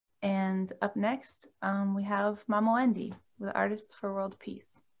And up next, we have Mama Wendy with Artists for World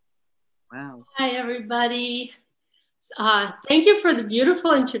Peace. Wow. Hi, everybody. Thank you for the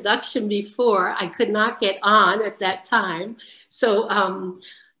beautiful introduction before. I could not get on at that time. So,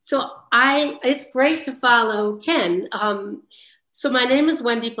 it's great to follow Ken. So my name is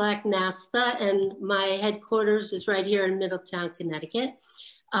Wendy Black-Nasta, and my headquarters is right here in Middletown, Connecticut.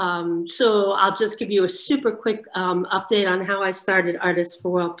 So I'll just give you a super quick update on how I started Artists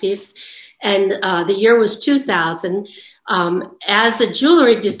for World Peace. And the year was 2000. As a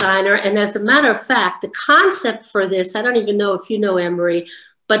jewelry designer, and as a matter of fact, the concept for this, I don't even know if you know Anne-Marie,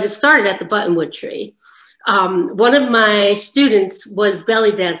 but it started at the Buttonwood Tree. One of my students was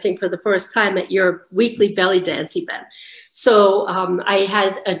belly dancing for the first time at your weekly belly dance event. So I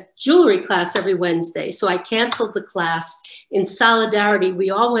had a jewelry class every Wednesday. So I canceled the class. In solidarity,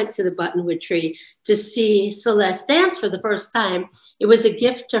 we all went to the Buttonwood Tree to see Celeste dance for the first time. It was a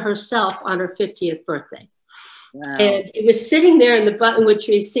gift to herself on her 50th birthday. Wow. And it was sitting there in the Buttonwood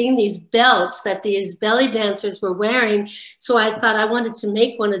Tree seeing these belts that these belly dancers were wearing. So I thought I wanted to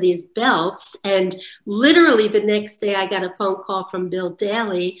make one of these belts. And literally the next day I got a phone call from Bill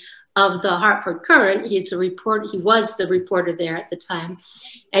Daly of the Hartford Courant. He's a reporter. He was the reporter there at the time.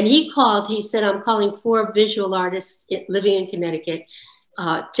 And he called, he said, I'm calling 4 visual artists living in Connecticut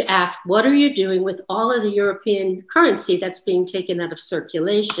to ask, what are you doing with all of the European currency that's being taken out of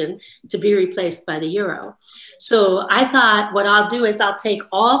circulation to be replaced by the euro? So I thought what I'll do is I'll take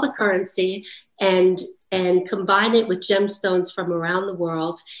all the currency and combine it with gemstones from around the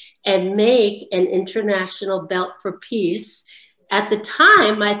world and make an international belt for peace. At the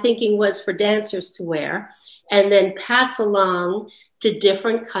time, my thinking was for dancers to wear and then pass along to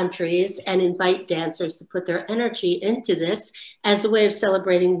different countries and invite dancers to put their energy into this as a way of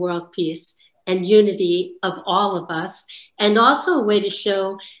celebrating world peace and unity of all of us, and also a way to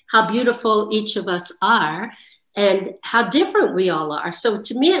show how beautiful each of us are and how different we all are. So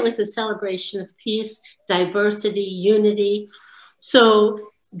to me, it was a celebration of peace, diversity, unity.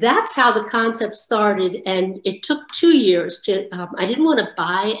 So that's how the concept started. And it took 2 years to, I didn't want to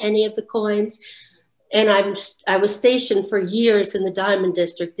buy any of the coins. And I was stationed for years in the Diamond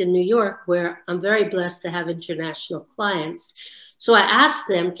District in New York, where I'm very blessed to have international clients. So I asked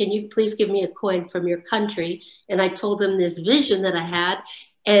them, can you please give me a coin from your country? And I told them this vision that I had.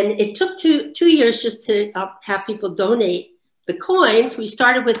 And it took two years just to have people donate the coins. We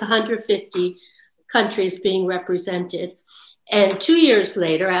started with 150 countries being represented. And 2 years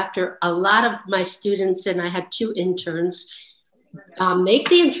later, after a lot of my students, and I had 2 interns, make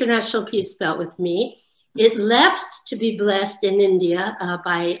the International Peace Belt with me, it left to be blessed in India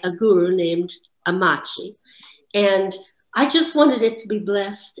by a guru named Amachi. And I just wanted it to be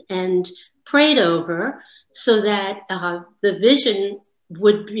blessed and prayed over so that the vision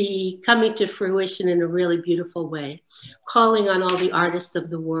would be coming to fruition in a really beautiful way, calling on all the artists of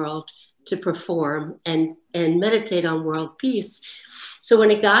the world to perform and meditate on world peace. So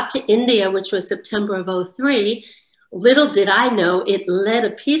when it got to India, which was September of '03, little did I know, it led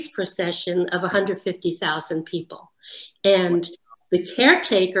a peace procession of 150,000 people. And the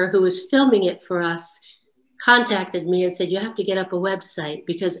caretaker who was filming it for us contacted me and said, you have to get up a website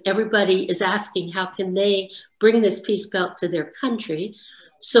because everybody is asking how can they bring this peace belt to their country.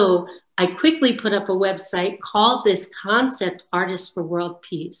 So I quickly put up a website called this concept Artists for World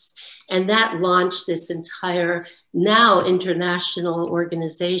Peace. And that launched this entire now international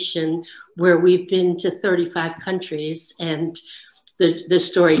organization where we've been to 35 countries and the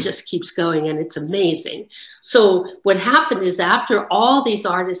story just keeps going and it's amazing. So what happened is after all these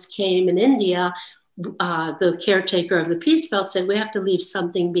artists came in India, the caretaker of the Peace Belt said, we have to leave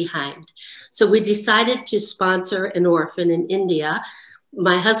something behind. So we decided to sponsor an orphan in India.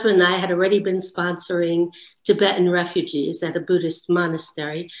 My husband and I had already been sponsoring Tibetan refugees at a Buddhist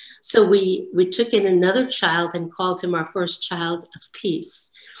monastery. So we took in another child and called him our first child of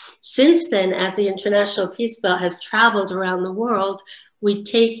peace. Since then, as the International Peace Belt has traveled around the world, we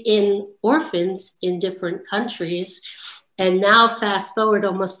take in orphans in different countries. And now fast forward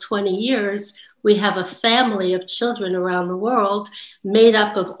almost 20 years, we have a family of children around the world made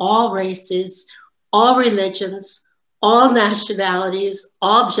up of all races, all religions, all nationalities,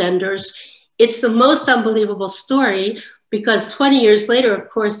 all genders. It's the most unbelievable story because 20 years later, of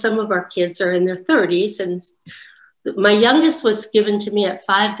course, some of our kids are in their 30s. And my youngest was given to me at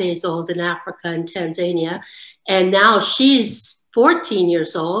 5 days old in Africa and Tanzania. And now she's 14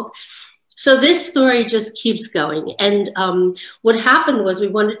 years old. So this story just keeps going. And what happened was we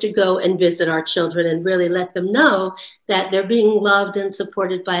wanted to go and visit our children and really let them know that they're being loved and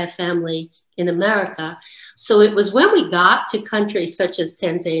supported by a family in America. So it was when we got to countries such as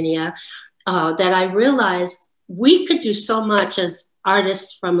Tanzania that I realized we could do so much as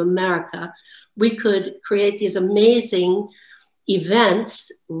artists from America. We could create these amazing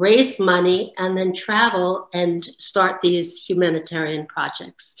events, raise money, and then travel and start these humanitarian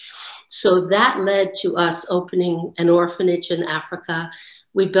projects. So that led to us opening an orphanage in Africa.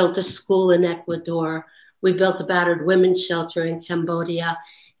 We built a school in Ecuador. We built a battered women's shelter in Cambodia.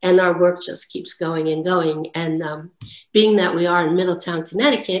 And our work just keeps going and going. And being that we are in Middletown,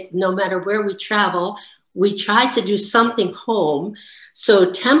 Connecticut, no matter where we travel, we try to do something home. So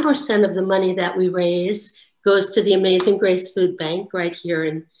 10% of the money that we raise goes to the Amazing Grace Food Bank right here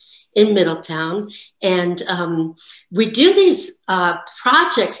in Middletown. And we do these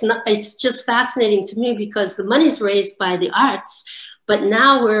projects. It's just fascinating to me because the money's raised by the arts, but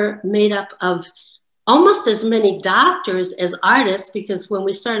now we're made up of almost as many doctors as artists, because when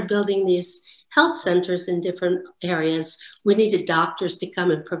we started building these health centers in different areas, we needed doctors to come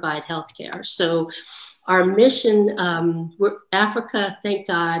and provide healthcare. So our mission, Africa, thank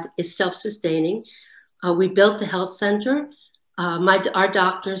God, is self-sustaining. We built the health center. Our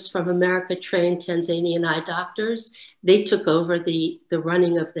doctors from America trained Tanzanian eye doctors. They took over the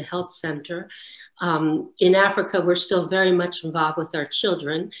running of the health center. In Africa, we're still very much involved with our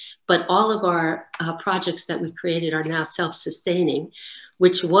children, but all of our projects that we created are now self-sustaining,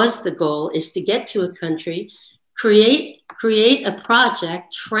 which was the goal, is to get to a country, create a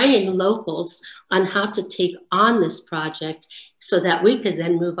project, train locals on how to take on this project so that we could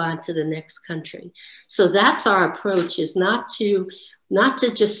then move on to the next country. So that's our approach, is not to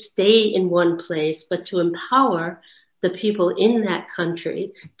just stay in one place, but to empower the people in that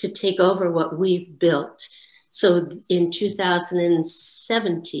country to take over what we've built. So in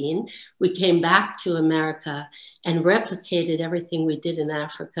 2017, we came back to America and replicated everything we did in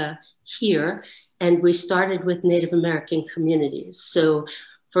Africa here. And we started with Native American communities. So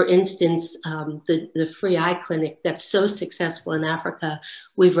for instance, the free eye clinic that's so successful in Africa,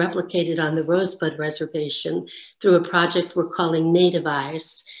 we've replicated on the Rosebud Reservation through a project we're calling Native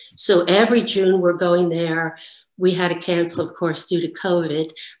Eyes. So every June we're going there. We had to cancel, of course, due to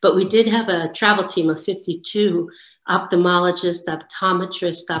COVID, but we did have a travel team of 52 ophthalmologists,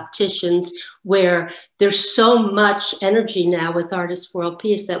 optometrists, opticians, where there's so much energy now with Artists for World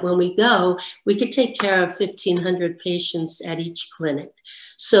Peace that when we go, we could take care of 1,500 patients at each clinic.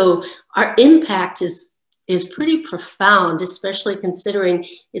 So our impact is pretty profound, especially considering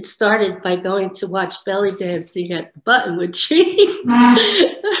it started by going to watch belly dancing at the Buttonwood Tree.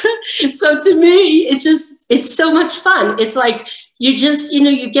 So to me, it's so much fun. It's like you just,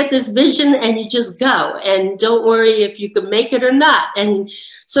 you get this vision and you just go and don't worry if you can make it or not. And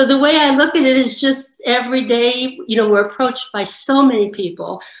so the way I look at it is just every day, we're approached by so many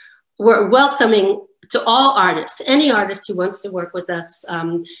people. We're welcoming to all artists, any artist who wants to work with us,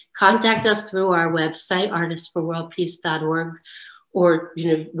 contact us through our website, artistsforworldpeace.org, or,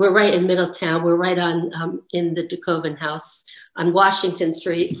 we're right in Middletown. We're right on in the DeKoven House on Washington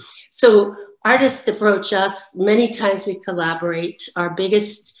Street. So artists approach us. Many times we collaborate. Our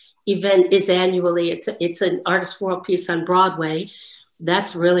biggest event is annually. It's an Artists for World Peace on Broadway.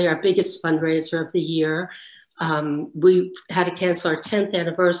 That's really our biggest fundraiser of the year. We had to cancel our 10th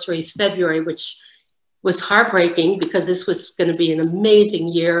anniversary February, which was heartbreaking because this was going to be an amazing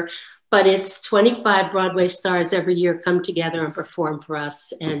year, but it's 25 Broadway stars every year come together and perform for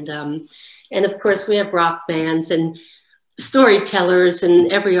us. And of course we have rock bands and storytellers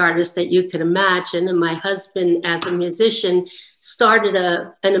and every artist that you can imagine. And my husband, as a musician, started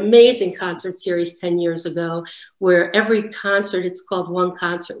an amazing concert series 10 years ago, where every concert, it's called One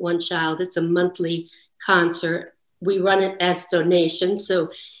Concert, One Child. It's a monthly concert. We run it as donations.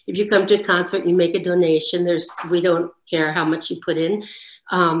 So if you come to a concert, you make a donation. We don't care how much you put in.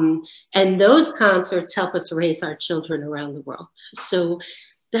 And those concerts help us raise our children around the world. So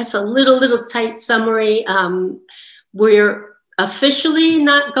that's a little tight summary. We're officially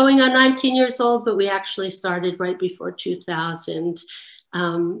not going on 19 years old, but we actually started right before 2000.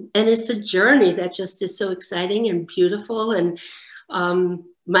 And it's a journey that just is so exciting and beautiful. And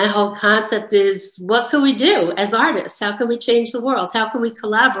my whole concept is, what can we do as artists? How can we change the world? How can we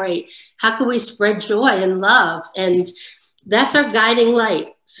collaborate? How can we spread joy and love? And that's our guiding light.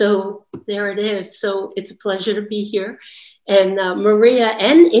 So there it is. So it's a pleasure to be here. And Maria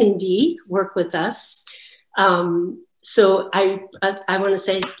and Indy work with us. So I want to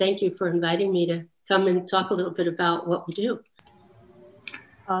say thank you for inviting me to come and talk a little bit about what we do.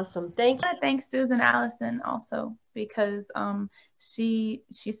 Awesome. Thank you. Thanks Susan Allison also, because she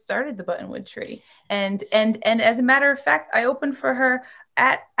started the Buttonwood Tree, and as a matter of fact, I opened for her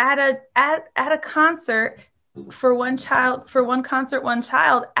at a concert for one child, for one concert, one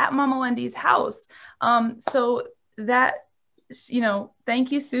child at Mama Wendy's house. So that, you know,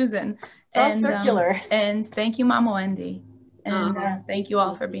 thank you, Susan. It's all circular. And thank you, Mama Wendy. And thank you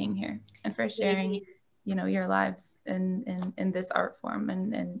all for being here and for sharing, you know, your lives in this art form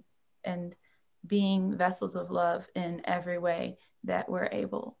and being vessels of love in every way that we're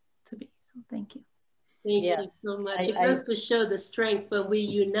able to be. So thank you. Thank you so much. It goes to show the strength when we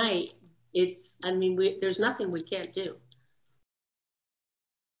unite. It's, I mean, there's nothing we can't do.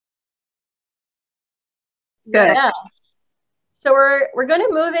 Good. Yeah. So we're going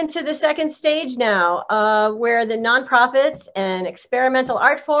to move into the second stage now, where the nonprofits and experimental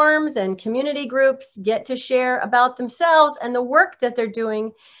art forms and community groups get to share about themselves and the work that they're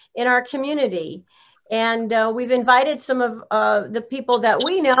doing in our community. And we've invited some of the people that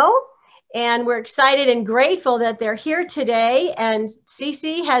we know, and we're excited and grateful that they're here today. And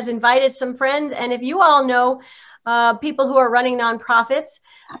Cece has invited some friends. And if you all know people who are running nonprofits,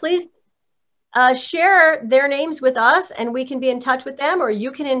 please share their names with us and we can be in touch with them, or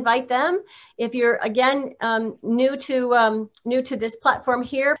you can invite them if you're, again, new to this platform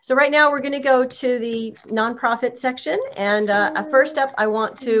here. So right now we're going to go to the nonprofit section. And first up, I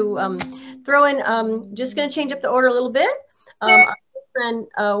want to throw in, just going to change up the order a little bit. Our friend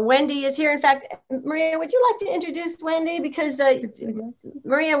Wendy is here. In fact, Maria, would you like to introduce Wendy? Because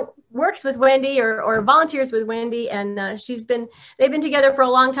Maria works with Wendy or volunteers with Wendy, and they've been together for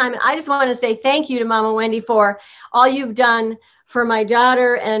a long time. And I just want to say thank you to Mama Wendy for all you've done for my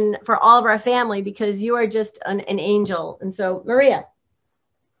daughter and for all of our family, because you are just an angel. And so, Maria.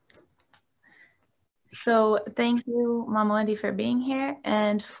 So thank you, Mama Wendy, for being here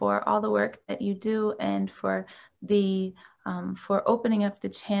and for all the work that you do, and for the for opening up the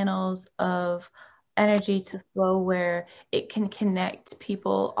channels of energy to flow where it can connect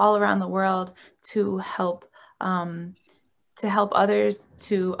people all around the world to help others,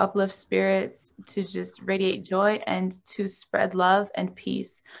 to uplift spirits, to just radiate joy, and to spread love and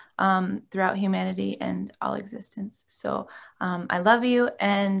peace throughout humanity and all existence. So I love you,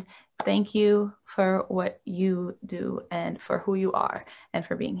 and thank you for what you do and for who you are and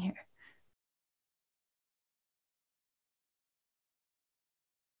for being here.